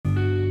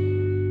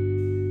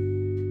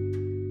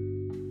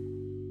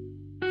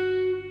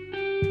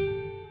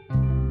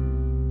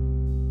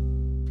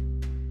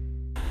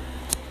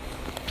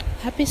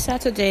Happy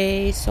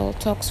Saturday, Soul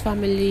Talks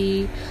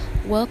family.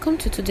 Welcome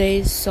to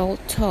today's Soul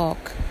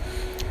Talk.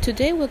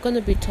 Today we're going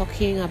to be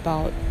talking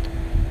about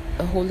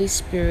the Holy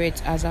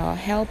Spirit as our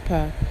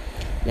helper.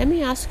 Let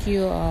me ask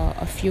you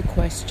a few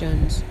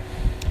questions.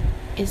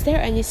 Is there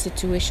any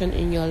situation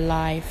in your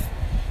life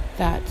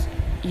that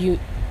you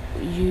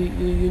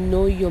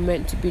know you're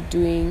meant to be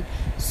doing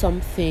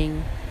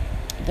something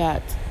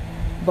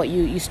but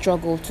you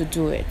struggle to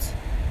do it?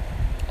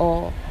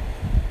 Or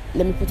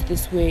let me put it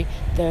this way,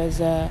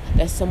 there's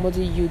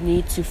somebody you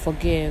need to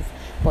forgive,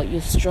 but you're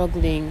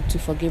struggling to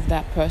forgive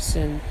that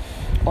person.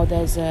 Or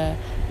there's a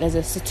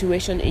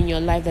situation in your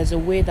life, there's a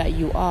way that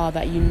you are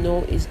that you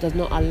know does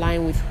not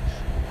align with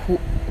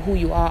who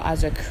you are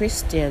as a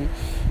Christian,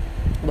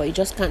 but you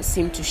just can't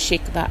seem to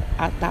shake that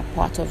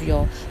part of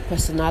your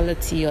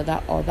personality or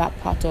that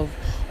part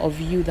of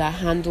you that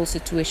handles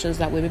situations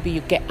that way. Maybe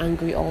you get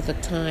angry all the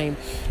time,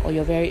 or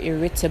you're very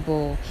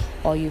irritable,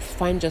 or you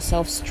find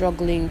yourself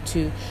struggling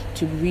to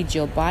read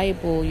your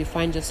Bible, you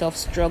find yourself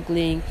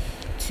struggling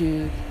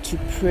to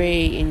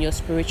pray in your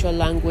spiritual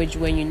language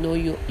when you know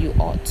you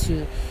ought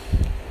to,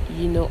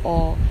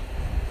 or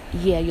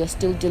you're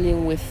still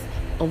dealing with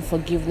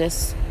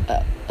unforgiveness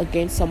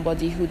against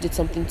somebody who did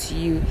something to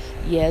you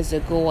years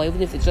ago, or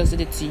even if they just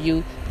did it to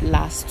you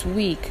last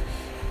week,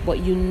 but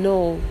you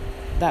know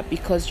that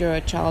because you're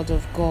a child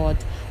of God,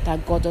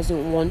 that God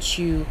doesn't want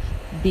you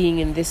being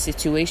in these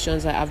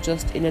situations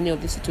in any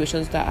of these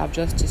situations that I've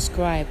just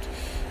described,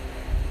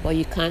 but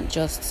you can't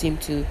just seem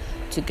to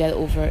get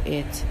over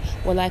it.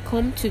 Well, I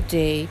come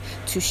today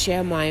to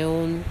share my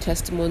own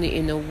testimony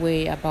in a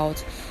way about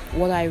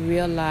what I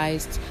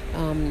realized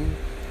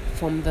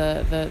from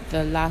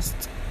the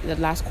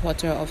last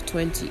quarter of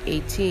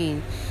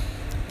 2018,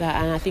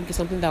 and I think it's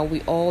something that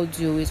we all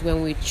do, is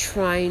when we're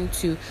trying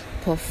to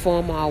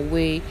perform our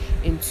way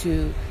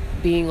into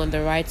being on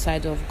the right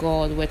side of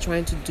God, we're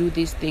trying to do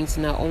these things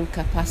in our own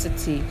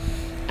capacity.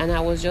 And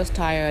I was just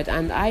tired,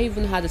 and I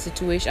even had a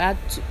situation, I had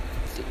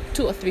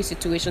two or three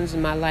situations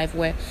in my life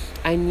where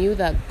I knew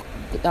that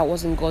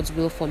wasn't God's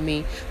will for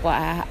me, but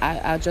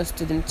I just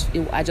didn't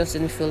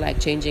feel like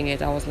changing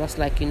it. I was just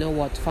like, you know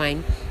what,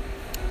 fine,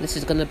 this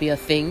is gonna be a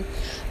thing,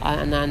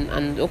 and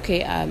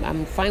okay,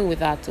 I'm fine with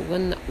that.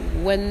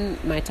 When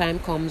my time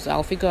comes,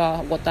 I'll figure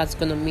out what that's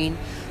gonna mean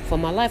for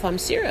my life. I'm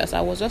serious.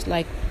 I was just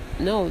like,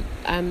 no,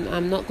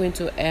 I'm not going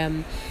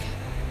to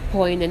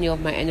pour in any of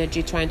my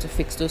energy trying to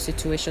fix those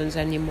situations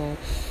anymore.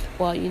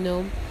 Well,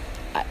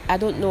 I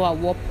don't know at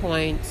what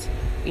point,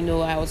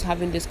 I was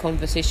having this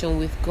conversation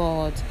with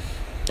God,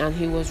 and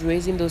He was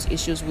raising those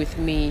issues with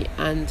me,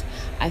 and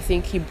I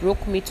think He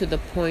broke me to the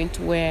point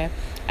where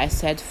I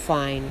said,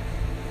 fine,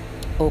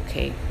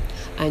 okay,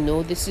 I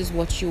know this is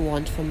what you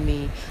want from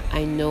me.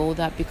 I know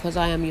that because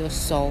I am your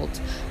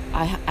salt,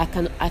 I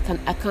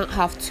can't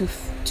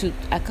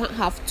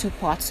have two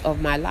parts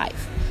of my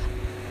life.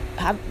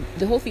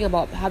 The whole thing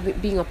about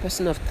being a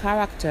person of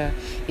character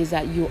is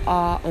that you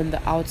are on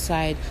the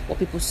outside what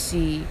people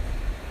see,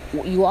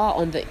 you are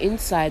on the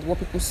inside what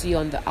people see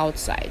on the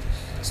outside.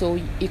 So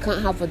you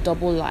can't have a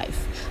double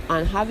life.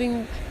 And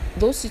having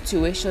those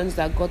situations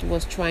that God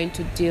was trying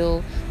to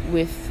deal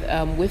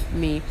with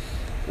me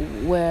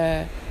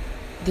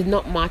did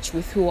not match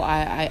with who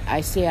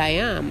I say I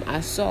am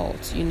as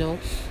salt,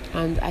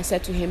 And I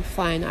said to Him,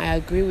 fine, I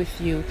agree with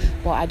you,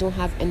 but I don't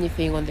have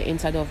anything on the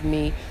inside of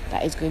me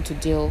that is going to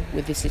deal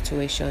with these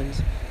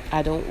situations.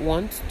 I don't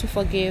want to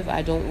forgive.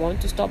 I don't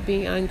want to stop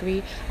being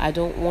angry. I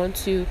don't want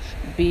to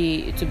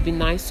be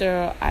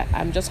nicer.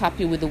 I'm just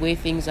happy with the way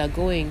things are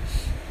going,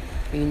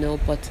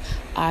 but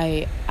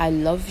I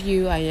love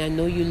you, and I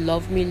know you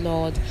love me,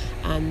 Lord,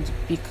 and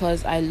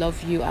because I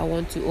love you, I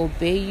want to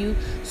obey you.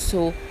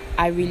 So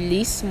I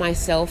release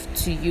myself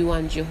to you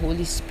and your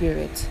Holy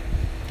Spirit.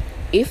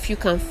 If you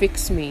can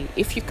fix me,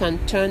 if you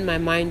can turn my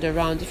mind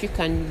around, if you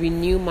can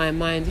renew my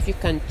mind, if you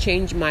can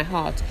change my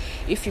heart,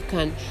 if you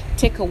can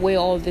take away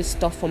all this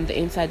stuff from the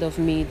inside of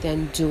me,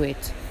 then do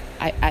it.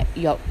 I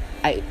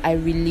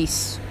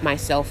release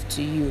myself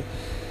to you.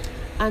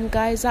 And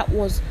guys, that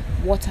was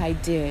what I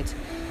did.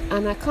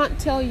 And I can't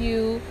tell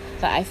you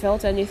that I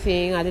felt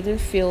anything. I didn't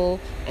feel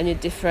any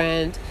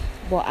different.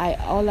 But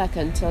all I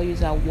can tell you is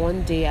that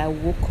one day I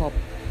woke up,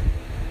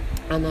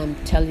 and I'm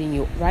telling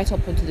you, right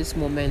up until this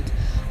moment,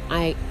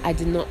 I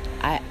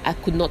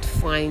could not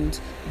find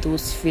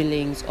those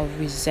feelings of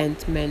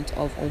resentment,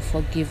 of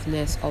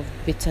unforgiveness, of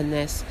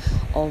bitterness,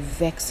 of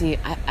vexing.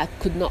 I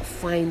could not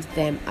find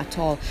them at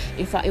all.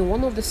 In fact, in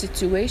one of the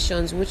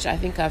situations which I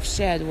think I've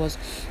shared was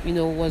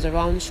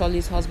around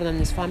Shirley's husband and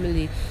his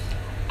family,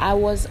 I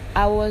was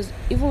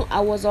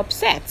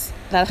upset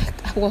that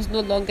I was no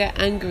longer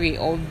angry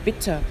or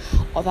bitter,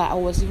 or that I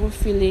was not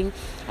feeling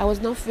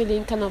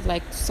kind of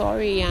like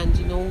sorry and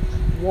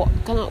what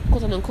kind of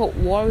quote unquote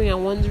worrying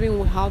and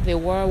wondering how they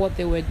were, what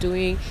they were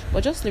doing,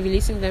 but just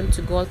releasing them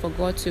to God for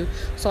God to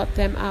sort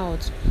them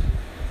out.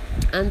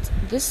 And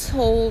this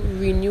whole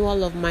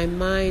renewal of my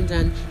mind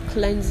and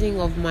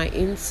cleansing of my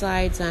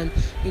insides and,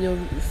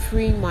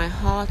 freeing my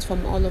heart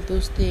from all of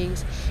those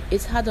things,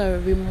 it's had a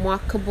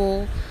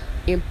remarkable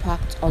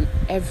impact on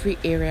every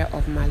area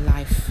of my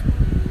life.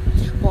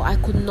 But I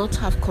could not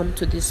have come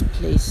to this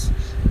place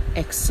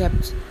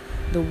except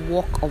the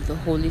work of the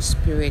Holy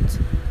Spirit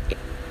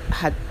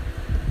had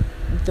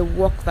the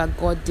work that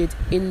God did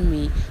in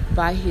me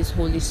by His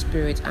Holy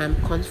Spirit. I'm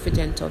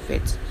confident of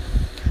it.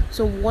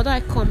 So what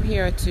I come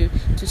here to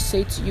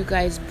say to you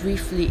guys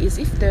briefly is,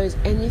 if there is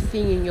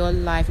anything in your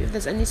life, if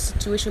there's any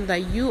situation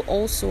that you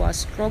also are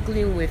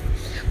struggling with,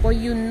 but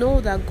you know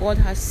that God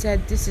has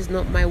said this is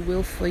not my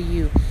will for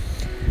you,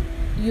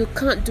 you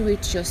can't do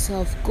it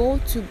yourself, go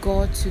to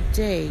God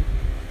today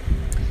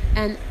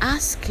and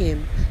ask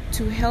Him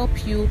to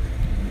help you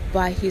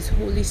by His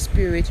Holy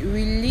Spirit.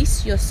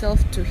 Release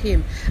yourself to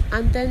Him,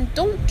 and then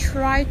don't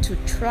try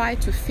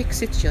to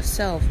fix it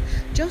yourself.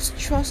 Just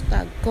trust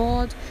that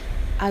God,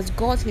 as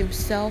God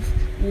Himself,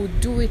 will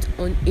do it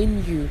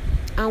in you,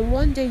 and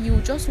one day you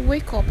just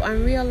wake up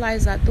and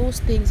realize that those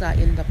things are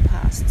in the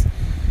past.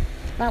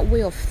 That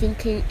way of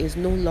thinking is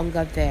no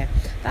longer there.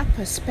 That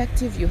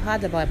perspective you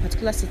had about a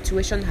particular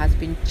situation has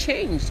been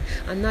changed,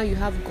 and now you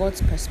have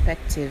God's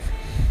perspective.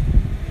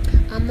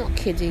 I'm not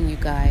kidding you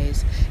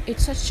guys.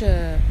 It's such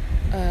a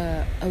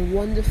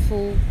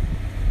wonderful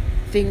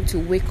thing to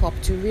wake up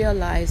to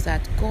realize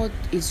that God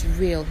is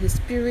real, His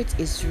Spirit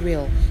is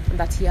real, and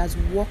that He has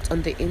worked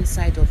on the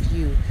inside of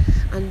you.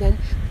 And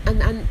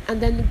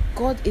then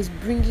God is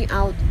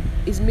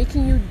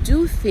making you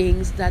do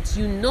things that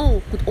you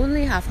know could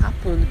only have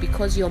happened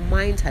because your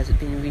mind has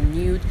been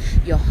renewed,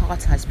 your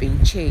heart has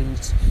been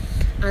changed.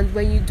 And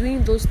when you're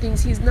doing those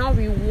things, He's now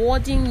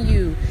rewarding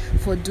you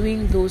for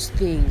doing those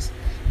things.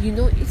 You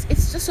know,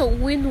 it's just a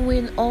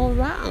win-win all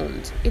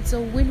round. It's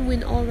a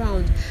win-win all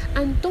round.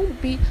 And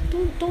don't get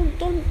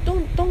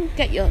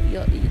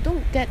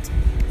don't get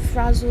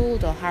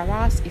frazzled or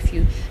harassed if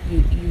you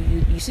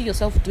see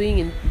yourself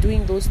doing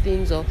those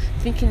things or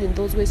thinking in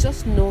those ways.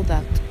 Just know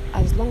that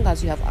as long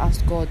as you have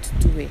asked God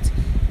to do it,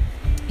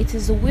 it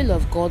is the will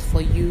of God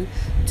for you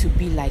to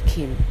be like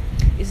Him.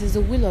 It is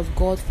the will of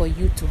God for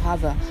you to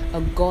have a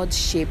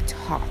God-shaped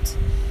heart.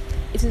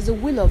 It is the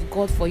will of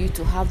God for you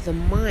to have the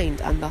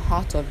mind and the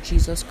heart of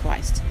Jesus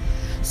Christ.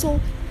 So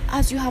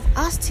as you have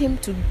asked Him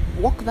to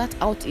work that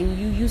out in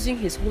you using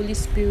His Holy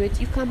Spirit,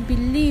 you can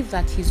believe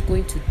that He's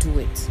going to do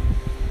it,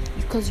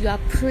 because you are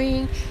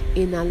praying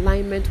in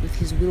alignment with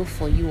His will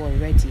for you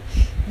already.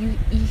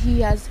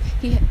 He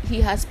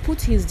has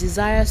put His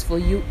desires for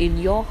you in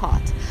your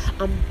heart,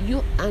 and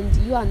you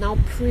are now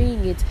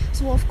praying it.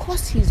 So of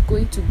course He's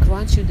going to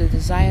grant you the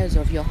desires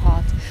of your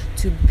heart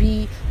to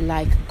be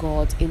like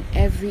God in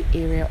every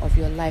area of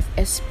your life,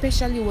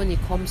 especially when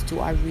it comes to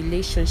our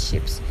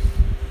relationships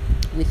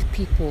with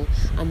people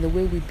and the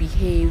way we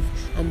behave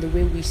and the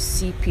way we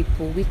see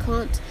people. We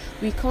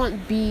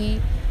can't be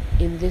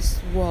in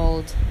this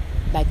world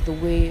like the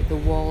way the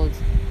world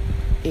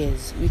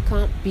is. We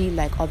can't be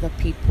like other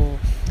people.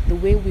 The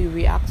way we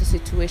react to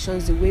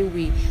situations, the way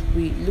we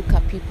look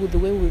at people, the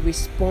way we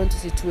respond to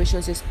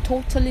situations is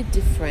totally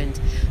different.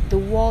 The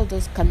world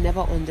can never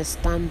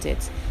understand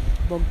it,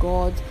 but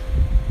God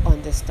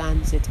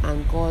understands it,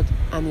 and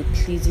it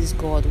pleases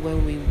God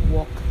when we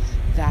walk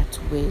that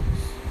way.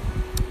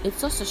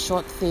 It's just a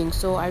short thing,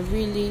 so I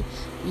really,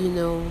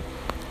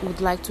 would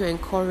like to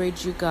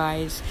encourage you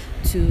guys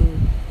to.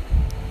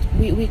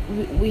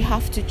 We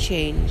have to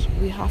change.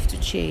 We have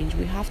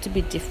to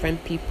be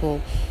different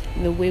people.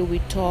 The way we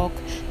talk,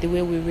 the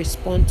way we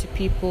respond to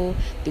people,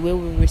 the way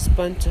we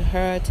respond to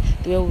hurt,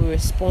 the way we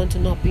respond to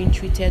not being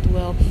treated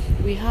well.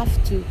 We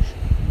have to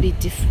be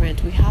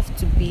different. We have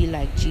to be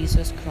like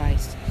Jesus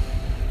Christ.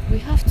 We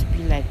have to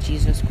be like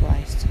Jesus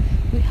Christ.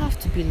 We have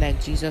to be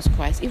like Jesus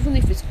Christ. Even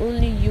if it's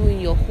only you in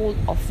your whole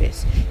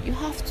office, you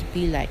have to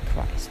be like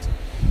Christ.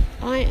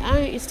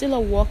 It's still a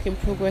work in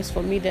progress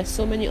for me. There's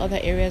so many other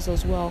areas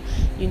as well,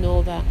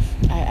 that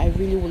I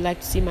really would like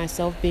to see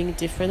myself being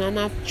different, and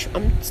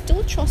I'm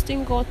still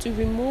trusting God to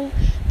remove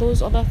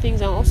those other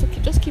things and also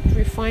keep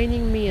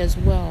refining me as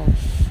well.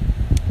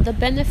 The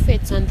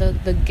benefits and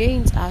the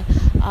gains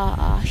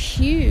are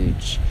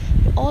huge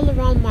all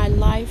around my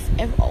life.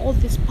 All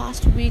this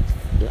past week,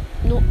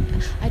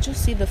 I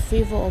just see the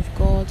favor of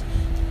God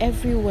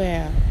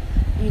everywhere,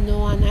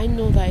 and I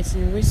know that it's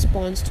in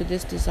response to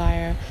this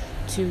desire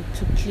to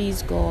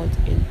please God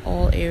in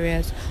all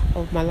areas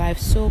of my life.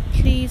 So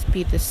please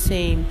be the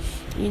same.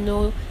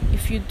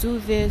 If you do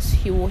this,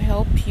 He will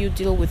help you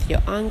deal with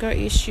your anger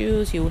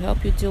issues. He will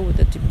help you deal with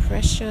the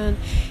depression.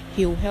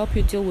 He will help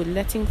you deal with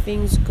letting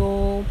things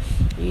go,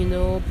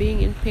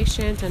 being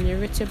impatient and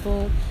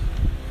irritable.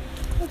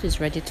 God is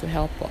ready to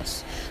help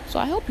us. So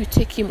I hope you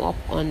take Him up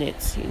on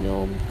it.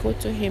 Go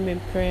to Him in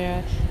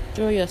prayer,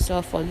 throw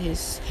yourself on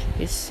his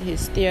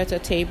theater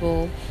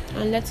table,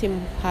 and let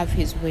Him have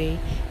His way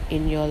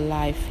in your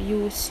life. You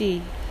will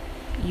see,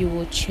 you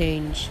will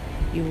change,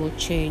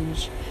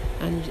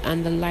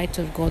 and the light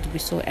of God will be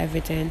so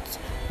evident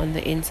on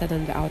the inside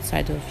and the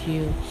outside of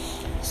you.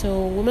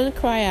 So Women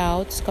Cry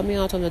Out, coming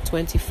out on the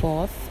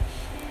 24th.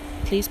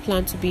 Please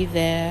plan to be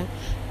there.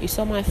 You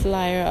saw my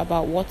flyer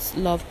about what's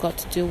love got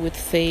to do with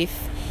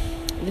faith.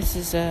 This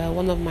is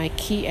one of my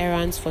key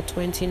errands for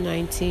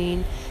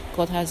 2019.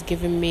 God has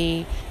given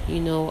me, a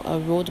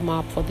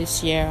roadmap for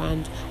this year,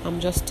 and I'm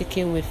just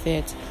sticking with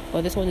it.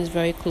 But this one is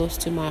very close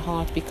to my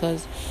heart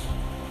because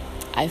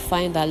I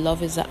find that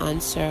love is the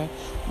answer.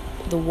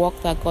 The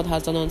work that God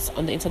has done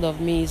on the inside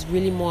of me is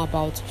really more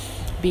about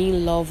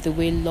being loved the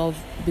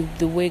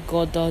way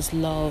God does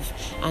love,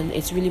 and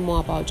it's really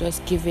more about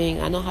just giving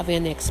and not having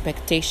any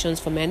expectations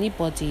from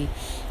anybody,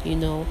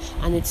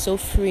 and it's so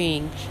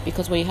freeing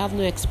because when you have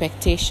no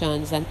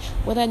expectations, and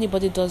whether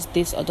anybody does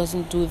this or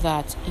doesn't do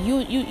that,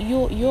 you're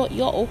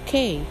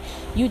okay.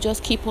 You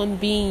just keep on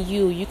being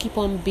you keep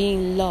on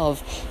being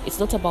love. It's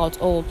not about,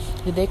 oh,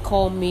 did they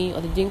call me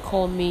or they didn't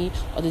call me,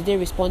 or did they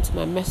respond to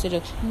my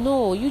message?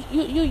 No, you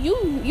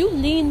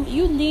lean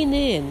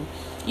in.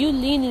 You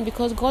lean in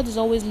because God is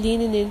always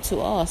leaning into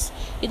us.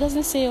 He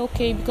doesn't say,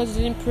 okay, because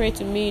you didn't pray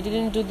to me, you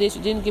didn't do this,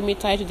 you didn't give me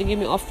tithe, you didn't give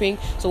me offering,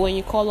 so when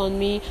you call on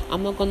me,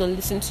 I'm not going to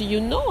listen to you.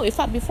 No, in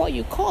fact, before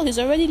you call, He's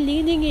already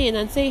leaning in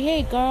and say,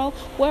 hey girl,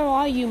 where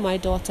are you, my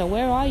daughter?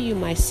 Where are you,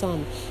 my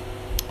son?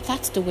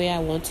 That's the way I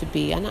want to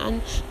be,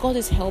 and God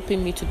is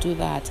helping me to do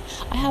that.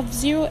 I have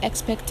zero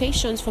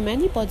expectations from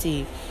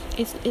anybody.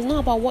 It's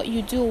not about what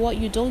you do or what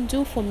you don't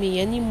do for me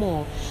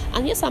anymore.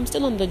 And yes, I'm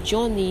still on the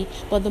journey,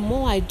 but the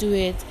more I do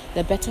it,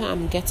 the better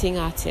I'm getting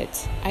at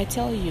it. I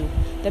tell you,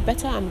 the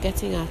better I'm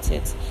getting at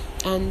it.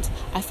 And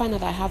I find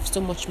that I have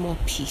so much more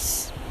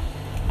peace.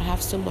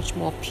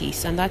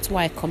 And that's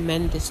why I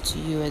commend this to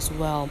you as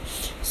well.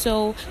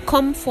 So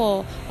come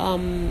for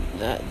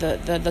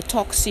the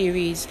talk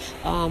series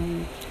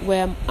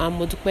where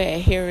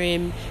Modupe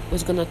Ehirim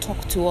was going to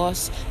talk to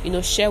us,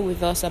 share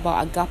with us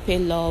about agape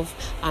love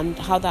and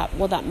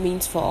what that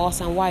means for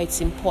us and why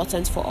it's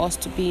important for us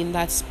to be in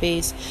that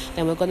space.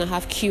 Then we're going to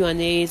have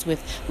Q&As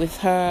with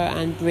her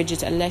and Bridget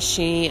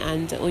Aleshi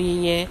and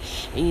Onyinye,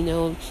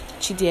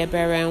 Chidi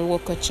Ebere and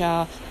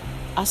Wokocha.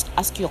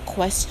 Ask your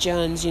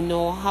questions.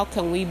 How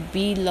can we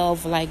be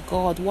love like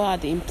God? What are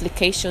the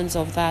implications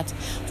of that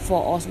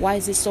for us? Why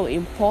is it so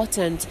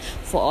important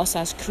for us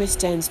as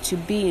Christians to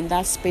be in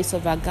that space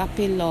of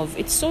agape love?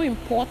 It's so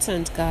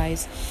important,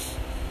 guys.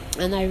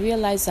 And I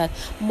realize that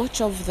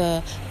much of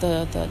the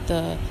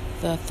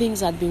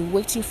things I'd been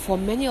waiting for,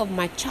 many of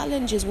my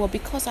challenges were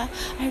because I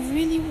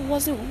really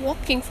wasn't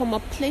walking from a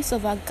place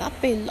of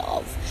agape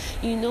love.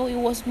 It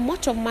was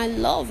much of my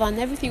love and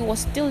everything was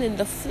still in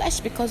the flesh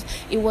because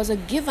it was a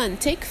give and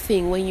take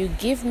thing. When you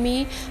give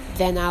me,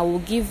 then I will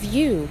give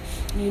you,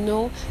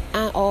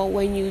 or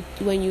when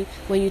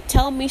you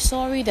tell me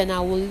sorry, then I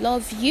will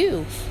love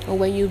you. Or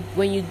when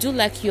you do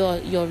like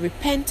you're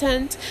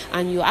repentant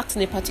and you act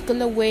in a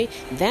particular way,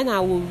 then I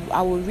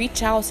will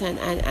reach out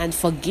and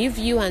forgive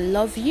you and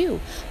love you.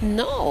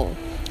 No,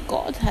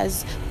 God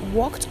has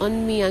worked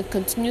on me and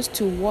continues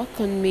to work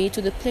on me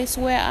to the place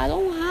where I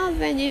don't have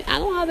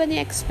any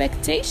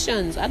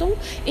expectations.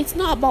 It's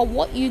not about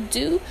what you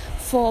do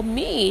for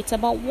me, it's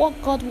about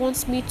what God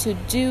wants me to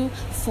do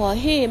for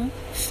Him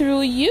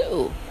through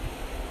you.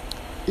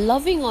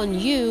 Loving on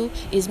you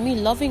is me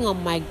loving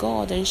on my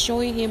God and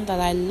showing Him that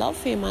I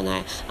love Him and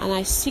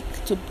I seek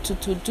to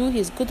do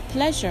His good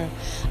pleasure.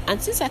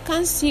 And since I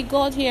can't see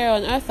God here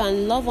on earth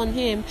and love on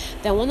Him,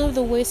 then one of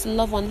the ways to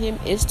love on Him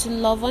is to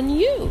love on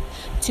you,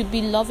 to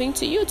be loving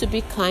to you, to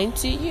be kind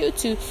to you,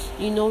 to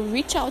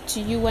reach out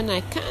to you when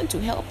I can, to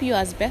help you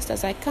as best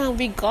as I can,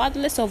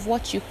 regardless of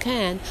what you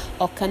can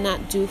or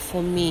cannot do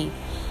for me.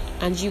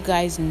 And you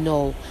guys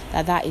know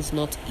that is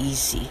not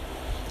easy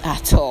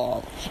at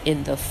all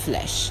in the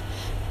flesh.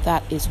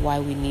 That is why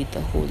we need the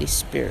Holy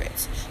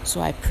Spirit.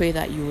 So I pray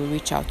that you will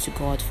reach out to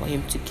God for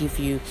Him to give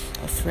you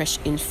a fresh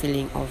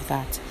infilling of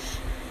that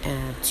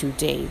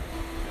today.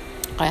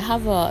 I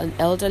have an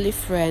elderly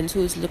friend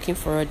who is looking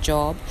for a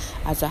job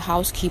as a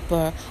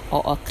housekeeper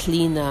or a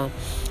cleaner.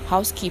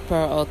 Housekeeper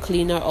or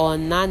cleaner or a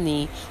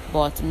nanny,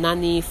 but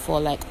nanny for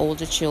like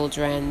older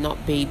children,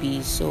 not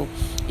babies. So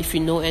if you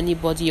know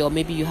anybody or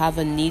maybe you have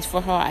a need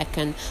for her, I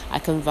can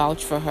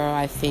vouch for her,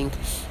 I think.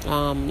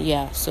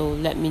 So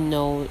let me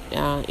know,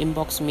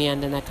 inbox me,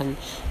 and then I can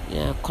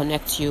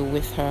connect you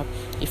with her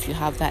if you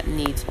have that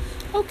need.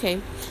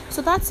 Okay,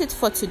 so that's it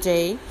for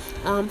today.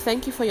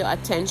 Thank you for your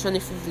attention.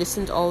 If you've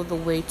listened all the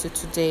way to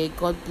today,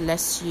 God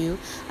bless you.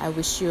 I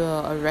wish you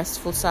a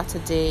restful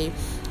Saturday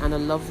and a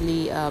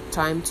lovely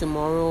time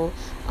tomorrow,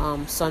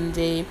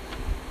 Sunday.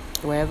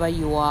 Wherever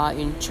you are,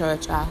 in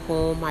church, at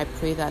home, I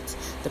pray that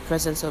the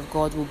presence of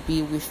God will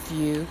be with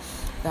you,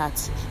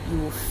 that you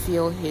will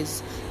feel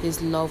His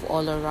love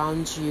all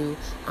around you,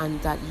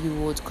 and that you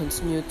would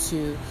continue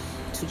to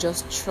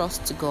just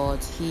trust God.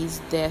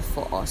 He's there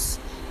for us.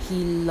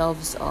 He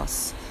loves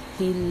us.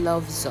 He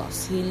loves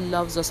us. He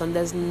loves us, and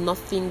there's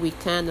nothing we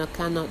can or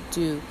cannot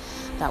do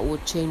that will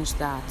change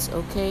that.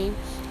 Okay?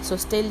 So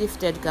stay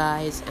lifted,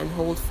 guys, and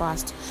hold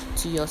fast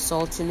to your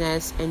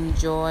saltiness.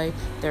 Enjoy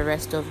the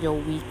rest of your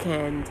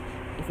weekend.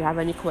 If you have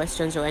any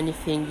questions or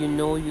anything,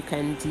 you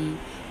can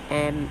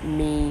DM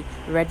me.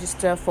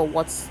 Register for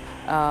what's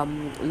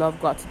Love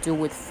Got to Do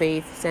with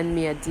Faith. Send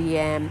me a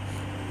DM.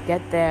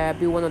 Get there,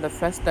 be one of the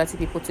first 30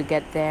 people to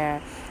get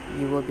there.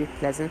 You will be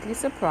pleasantly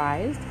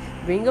surprised.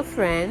 Bring a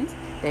friend,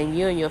 then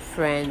you and your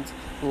friend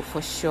will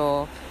for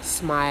sure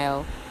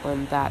smile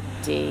on that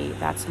day.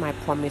 That's my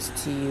promise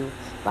to you.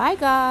 Bye,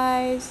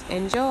 guys.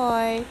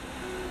 Enjoy.